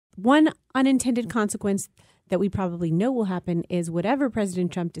One unintended consequence that we probably know will happen is whatever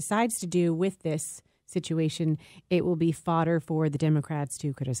President Trump decides to do with this situation, it will be fodder for the Democrats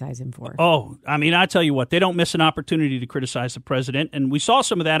to criticize him for. Oh, I mean, I tell you what, they don't miss an opportunity to criticize the president. And we saw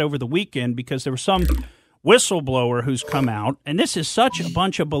some of that over the weekend because there was some whistleblower who's come out. And this is such a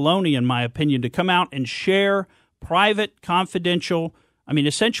bunch of baloney, in my opinion, to come out and share private, confidential,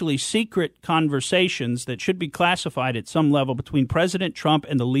 essentially secret conversations that should be classified at some level between President Trump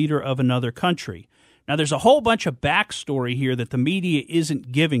and the leader of another country. Now, there's a whole bunch of backstory here that the media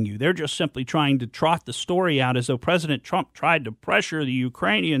isn't giving you. They're just simply trying to trot the story out as though President Trump tried to pressure the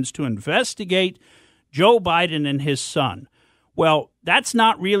Ukrainians to investigate Joe Biden and his son. Well, that's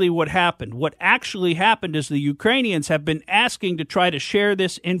not really what happened. What actually happened is the Ukrainians have been asking to try to share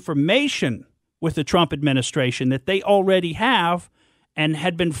this information with the Trump administration that they already have, and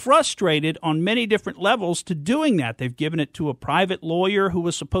had been frustrated on many different levels to doing that. They've given it to a private lawyer who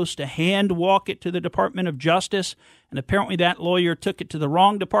was supposed to hand walk it to the Department of Justice, and apparently that lawyer took it to the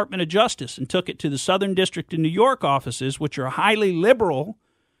wrong Department of Justice and took it to the Southern District in New York offices, which are highly liberal,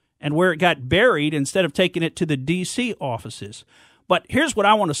 and where it got buried instead of taking it to the D.C. offices. But here's what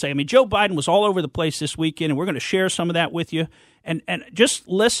I want to say. Joe Biden was all over the place this weekend, and we're going to share some of that with you. And just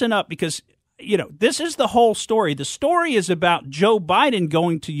listen up because this is the whole story. The story is about Joe Biden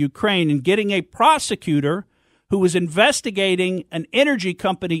going to Ukraine and getting a prosecutor who was investigating an energy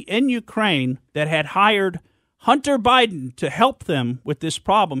company in Ukraine that had hired Hunter Biden to help them with this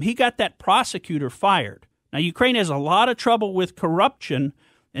problem. He got that prosecutor fired. Now, Ukraine has a lot of trouble with corruption,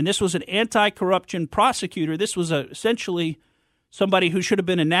 and this was an anti-corruption prosecutor. This was essentially somebody who should have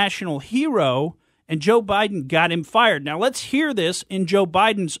been a national hero, and Joe Biden got him fired. Now, let's hear this in Joe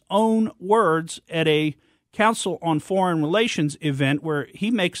Biden's own words at a Council on Foreign Relations event where he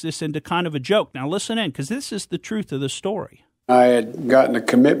makes this into kind of a joke. Now, listen in, because this is the truth of the story. I had gotten a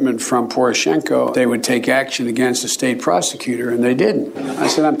commitment from Poroshenko. They would take action against the state prosecutor, and they didn't. I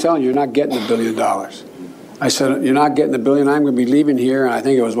said, I'm telling you, you're not getting $1 billion. I said, you're not getting $1 billion. I'm going to be leaving here. And I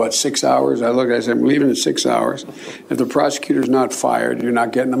think it was, 6 hours? I said, I'm leaving in 6 hours. If the prosecutor's not fired, you're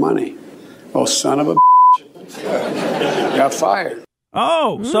not getting the money. Oh, son of a got fired.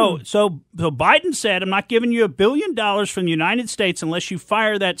 Oh, so Biden said, I'm not giving you $1 billion from the United States unless you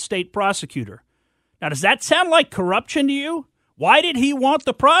fire that state prosecutor. Now, does that sound like corruption to you? Why did he want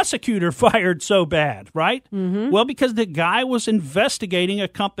the prosecutor fired so bad, right? Mm-hmm. Well, because the guy was investigating a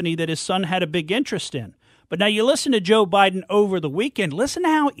company that his son had a big interest in. But now you listen to Joe Biden over the weekend. Listen to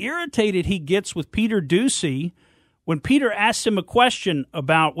how irritated he gets with Peter Doocy when Peter asks him a question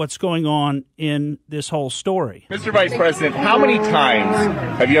about what's going on in this whole story. Mr. Vice President, how many times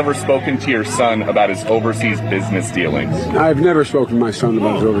have you ever spoken to your son about his overseas business dealings? I've never spoken to my son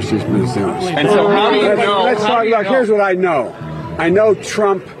about his overseas business dealings. And so how do you know? Let's talk about, here's what I know. I know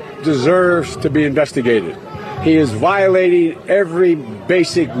Trump deserves to be investigated. He is violating every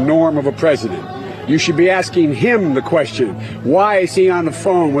basic norm of a president. You should be asking him the question, why is he on the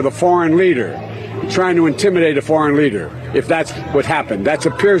phone with a foreign leader? Trying to intimidate a foreign leader, if that's what happened. That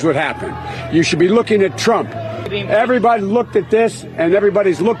appears what happened. You should be looking at Trump. Everybody looked at this, and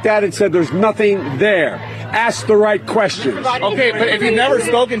everybody's looked at it and said there's nothing there. Ask the right questions. Okay, but if you've never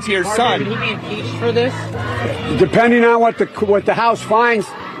spoken to your son... Could he be impeached for this? Depending on what the House finds,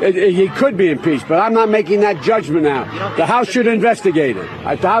 he could be impeached, but I'm not making that judgment now. The House should investigate it.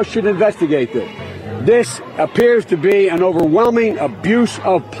 The House should investigate this. This appears to be an overwhelming abuse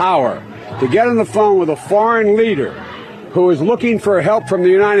of power. To get on the phone with a foreign leader who is looking for help from the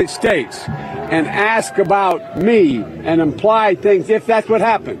United States and ask about me and imply things, if that's what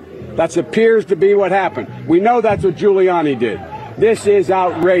happened. That appears to be what happened. We know that's what Giuliani did. This is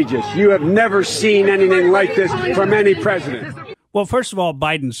outrageous. You have never seen anything like this from any president. Well, first of all,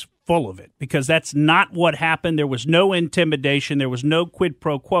 Biden's full of it because that's not what happened. There was no intimidation. There was no quid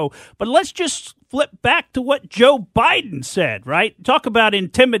pro quo. But let's just flip back to what Joe Biden said, right? Talk about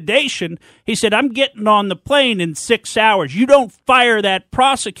intimidation. He said, I'm getting on the plane in 6 hours. You don't fire that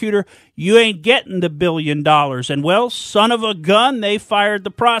prosecutor, you ain't getting the $1 billion. And, well, son of a gun, they fired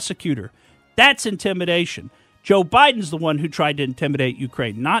the prosecutor. That's intimidation. Joe Biden's the one who tried to intimidate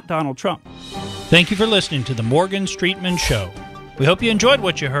Ukraine, not Donald Trump. Thank you for listening to the Morgan Streetman Show. We hope you enjoyed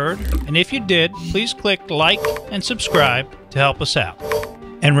what you heard, and if you did, please click like and subscribe to help us out.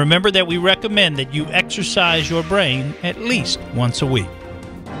 And remember that we recommend that you exercise your brain at least once a week.